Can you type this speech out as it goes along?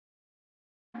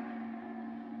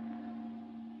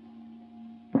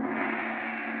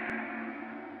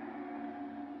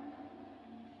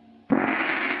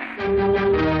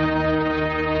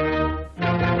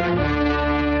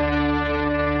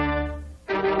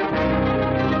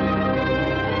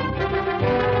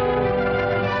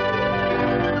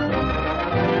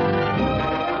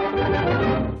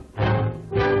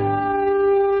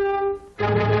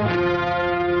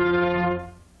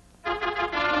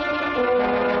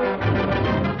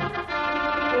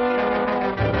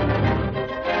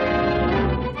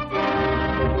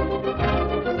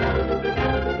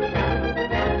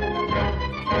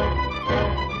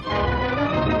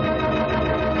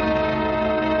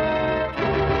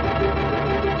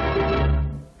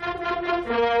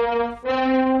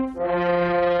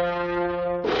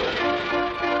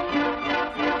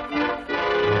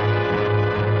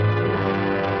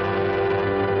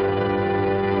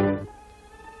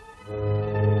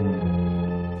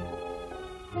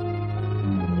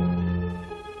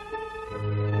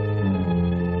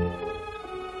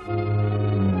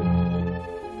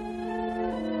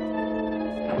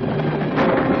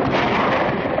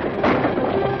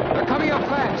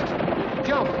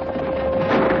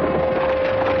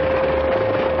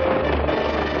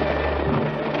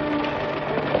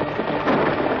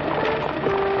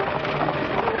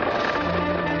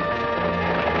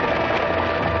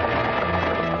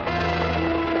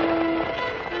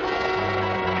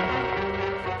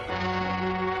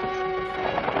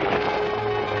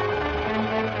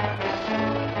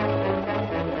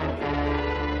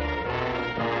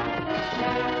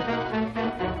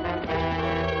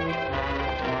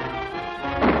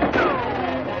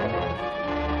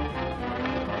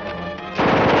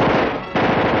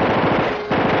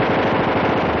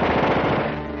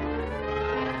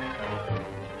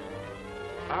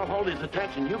his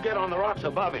attention. You get on the rocks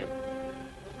above him.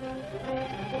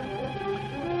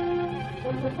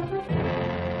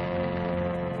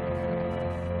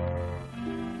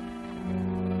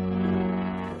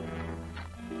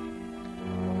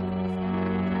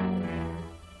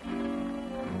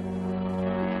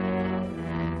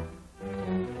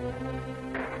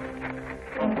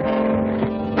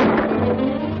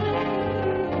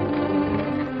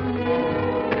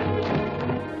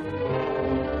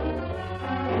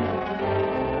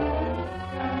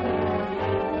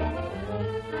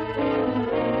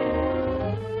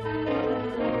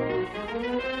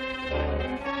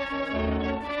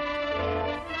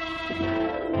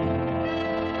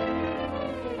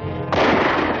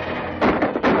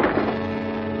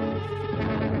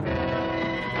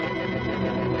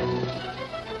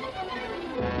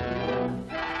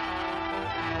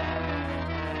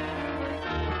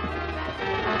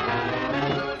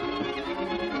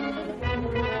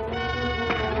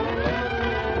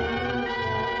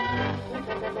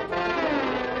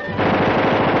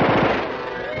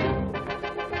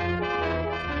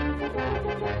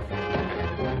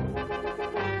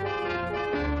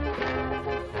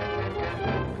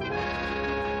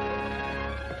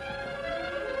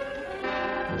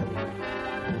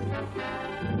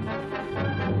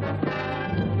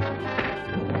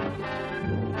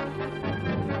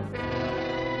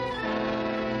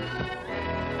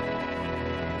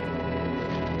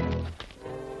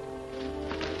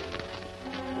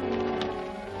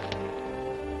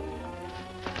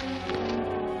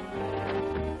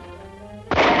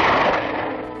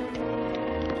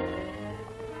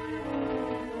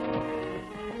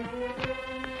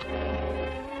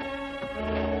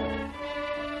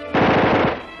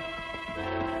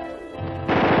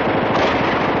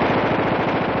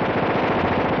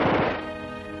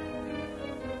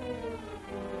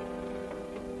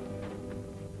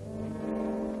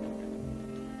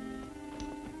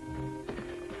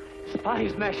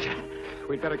 Spies, Master.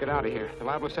 We'd better get out of here. The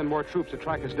lab will send more troops to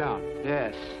track us down.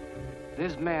 Yes.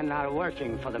 These men are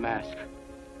working for the mask.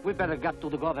 We better get to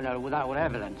the governor with our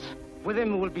evidence. With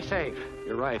him, we'll be safe.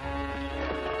 You're right.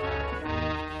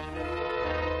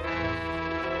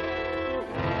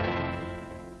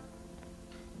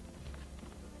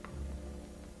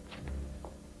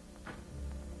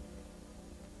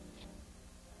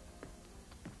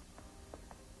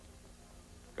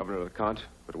 Governor LeConte,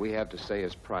 what we have to say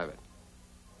is private.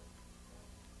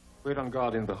 Wait on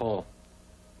guard in the hall.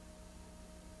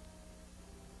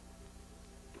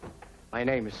 My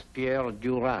name is Pierre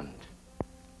Durand.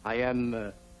 I am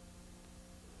a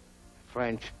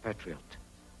French patriot.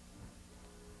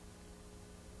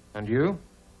 And you?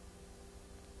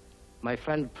 My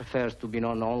friend prefers to be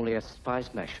known only as Spy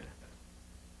Smasher.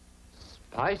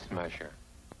 Spy Smasher?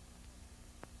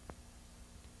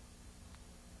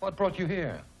 What brought you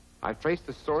here? I traced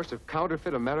the source of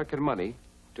counterfeit American money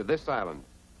to this island.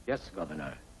 Yes,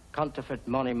 Governor. Counterfeit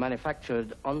money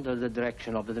manufactured under the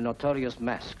direction of the notorious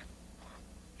Mask.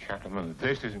 Gentlemen,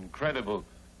 this is incredible.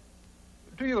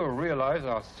 Do you realize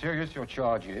how serious your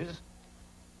charge is?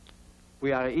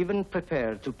 We are even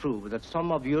prepared to prove that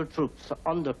some of your troops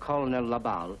under Colonel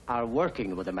Laval are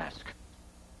working with the mask.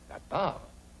 Laval?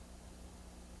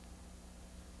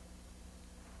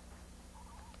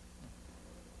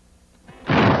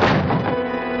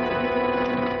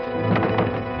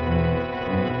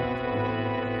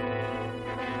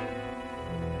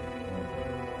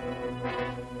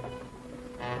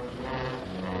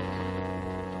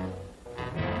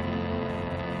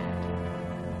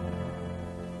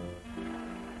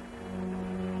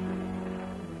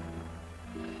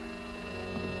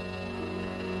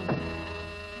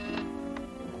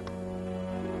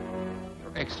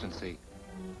 Excellency,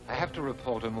 I have to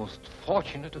report a most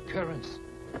fortunate occurrence.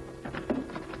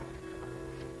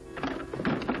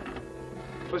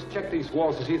 Let's check these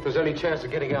walls to see if there's any chance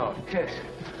of getting out. Yes.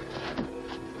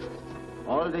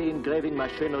 All the engraving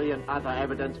machinery and other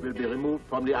evidence will be removed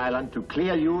from the island to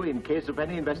clear you in case of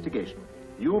any investigation.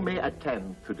 You may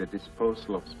attend to the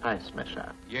disposal of Spy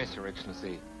Smasher. Yes, Your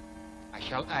Excellency. I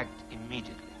shall act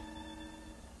immediately.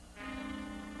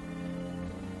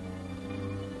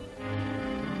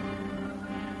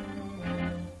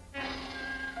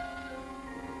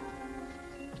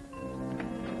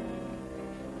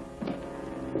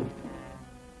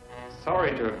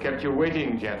 Sorry to have kept you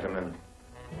waiting, gentlemen.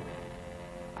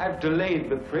 I've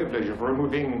delayed the privilege of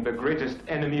removing the greatest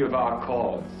enemy of our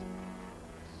cause,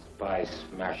 Spy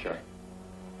Smasher.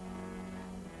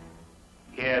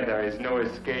 Here there is no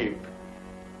escape.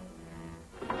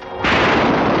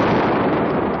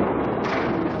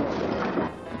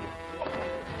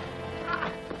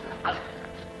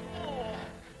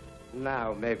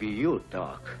 Now maybe you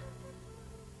talk.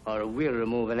 Or we'll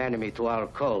remove an enemy to our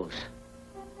cause.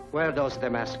 Where does the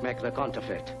mask make the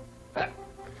counterfeit?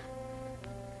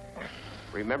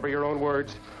 Remember your own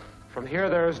words. From here,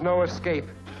 there is no escape.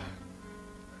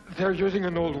 They're using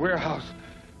an old warehouse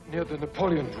near the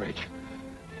Napoleon Bridge.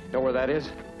 Know where that is?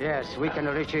 Yes, we can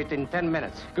reach it in 10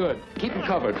 minutes. Good. Keep them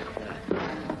covered.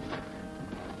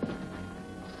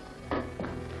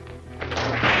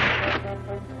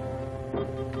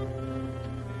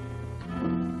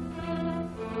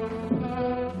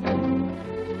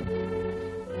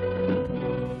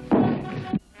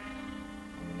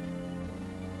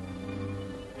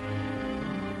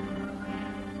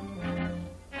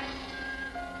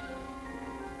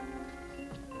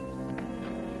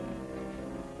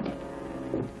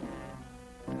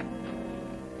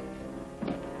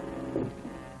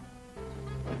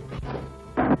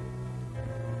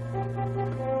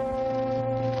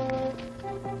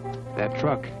 That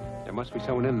truck. There must be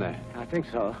someone in there. I think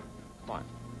so. Come on.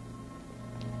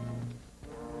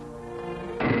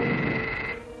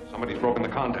 Somebody's broken the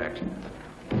contact.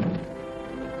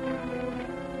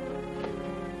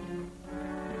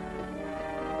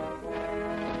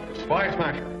 Spy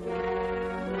Smasher.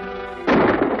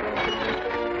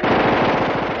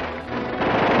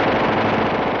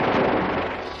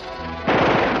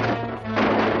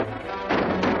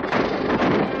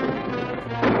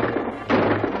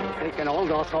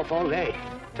 Off all day.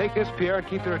 Take this, Pierre, and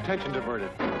keep their attention diverted.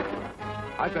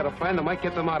 I've got a plan that might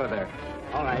get them out of there.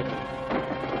 All right.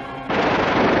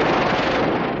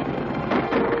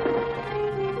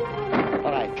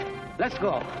 All right. Let's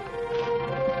go.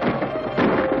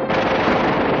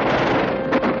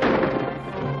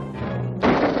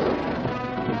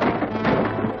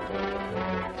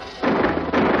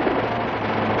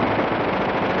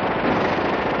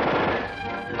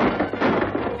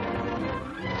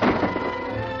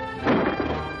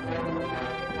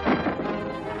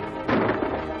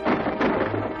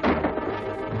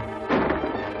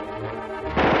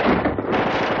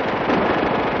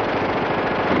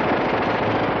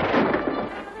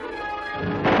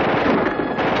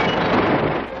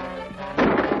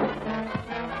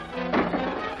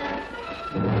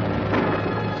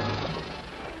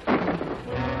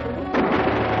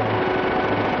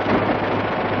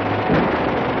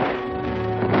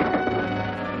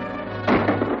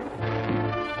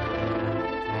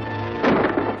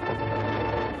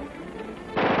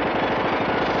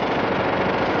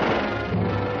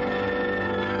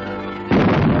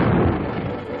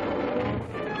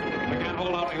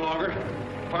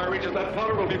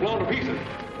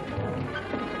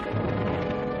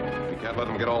 Let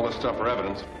them get all this stuff for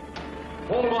evidence.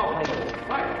 Hold them off for a little.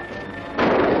 Right.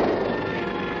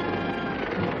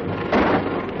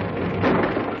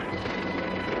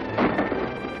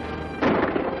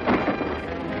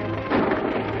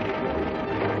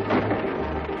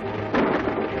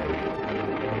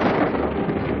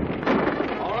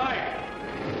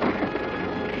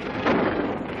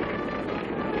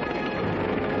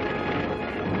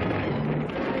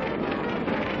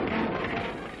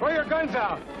 Throw your guns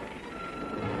out.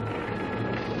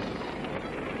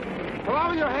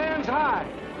 Throw your hands high.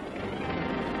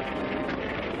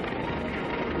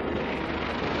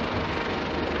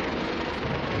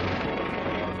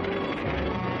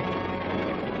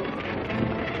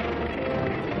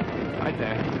 Right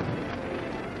there.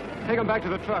 Take them back to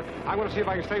the truck. I want to see if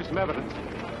I can save some evidence.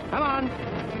 Come on.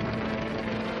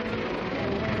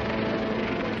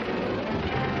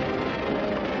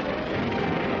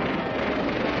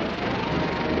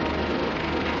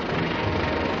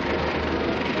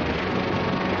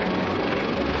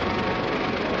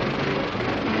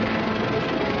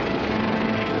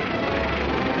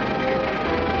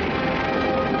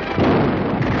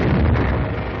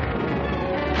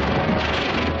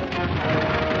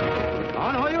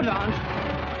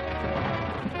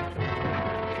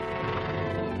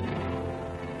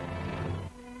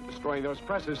 Destroying those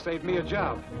presses saved me a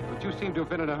job, but you seem to have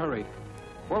been in a hurry.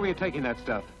 Where were you taking that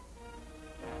stuff?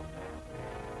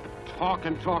 Talk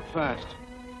and talk fast.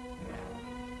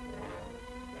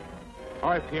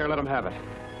 All right, Pierre, let him have it.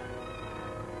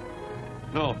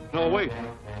 No, wait.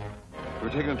 We're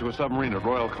taking him to a submarine at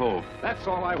Royal Cove. That's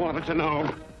all I wanted to know.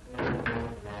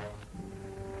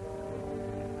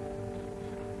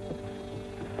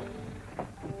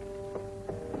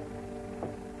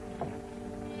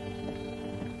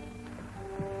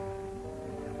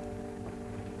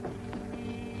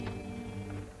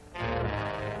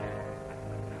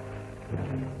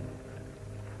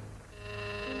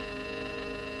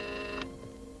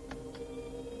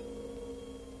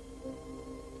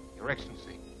 Your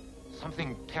Excellency,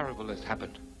 something terrible has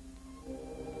happened.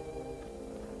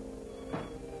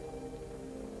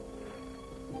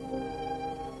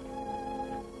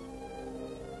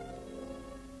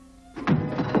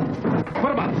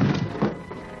 What about it?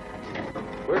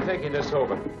 We're taking this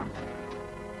over.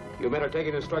 You men are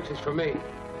taking instructions from me.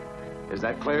 Is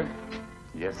that clear?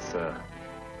 Yes, sir.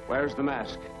 Where's the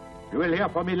mask? You will hear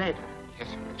from me later.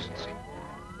 Yes, Your Excellency.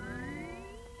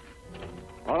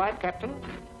 All right, Captain.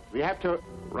 We have to...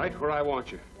 Right where I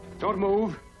want you. Don't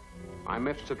move. I'm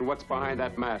interested in what's behind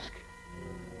that mask.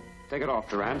 Take it off,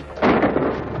 Durand.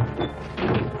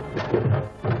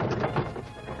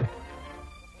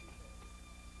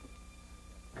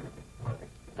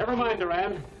 Never mind,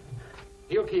 Durand.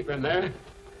 He'll keep in there.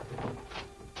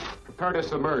 Prepare to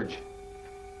submerge.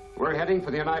 We're heading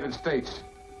for the United States.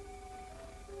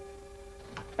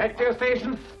 Back to your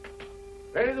station.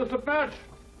 Ready to submerge.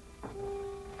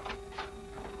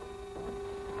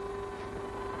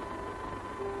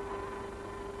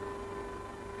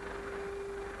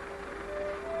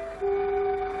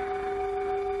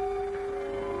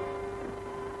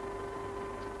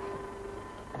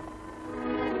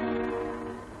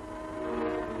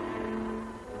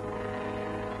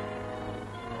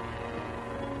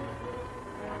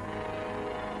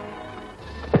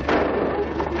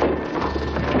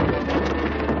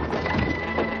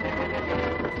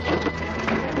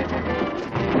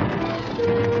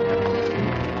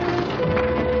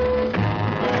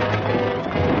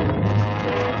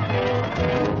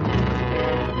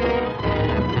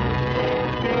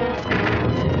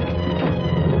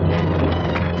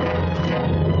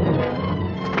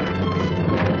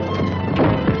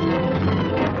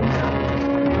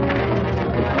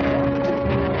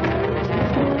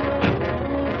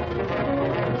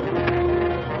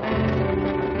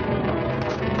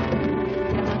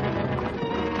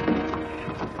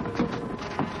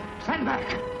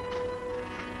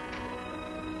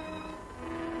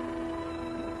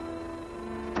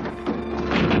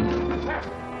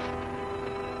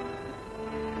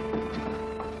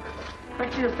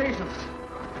 Back to your stations.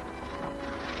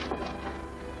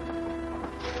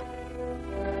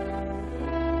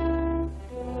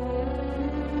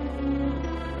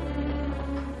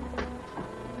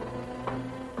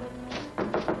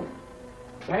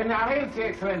 Keine Arenze,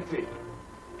 Excellency.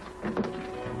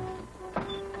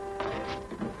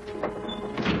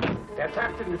 Der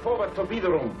tagte die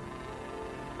Vorwärtsverbiederung.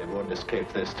 They won't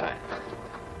escape this time.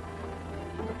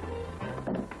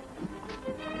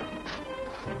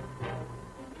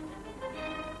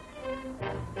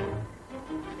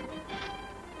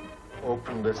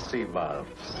 Open the sea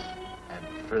valves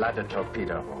and flood the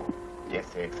torpedo hole. Yes,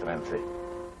 Your Excellency.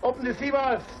 Open the sea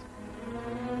valves.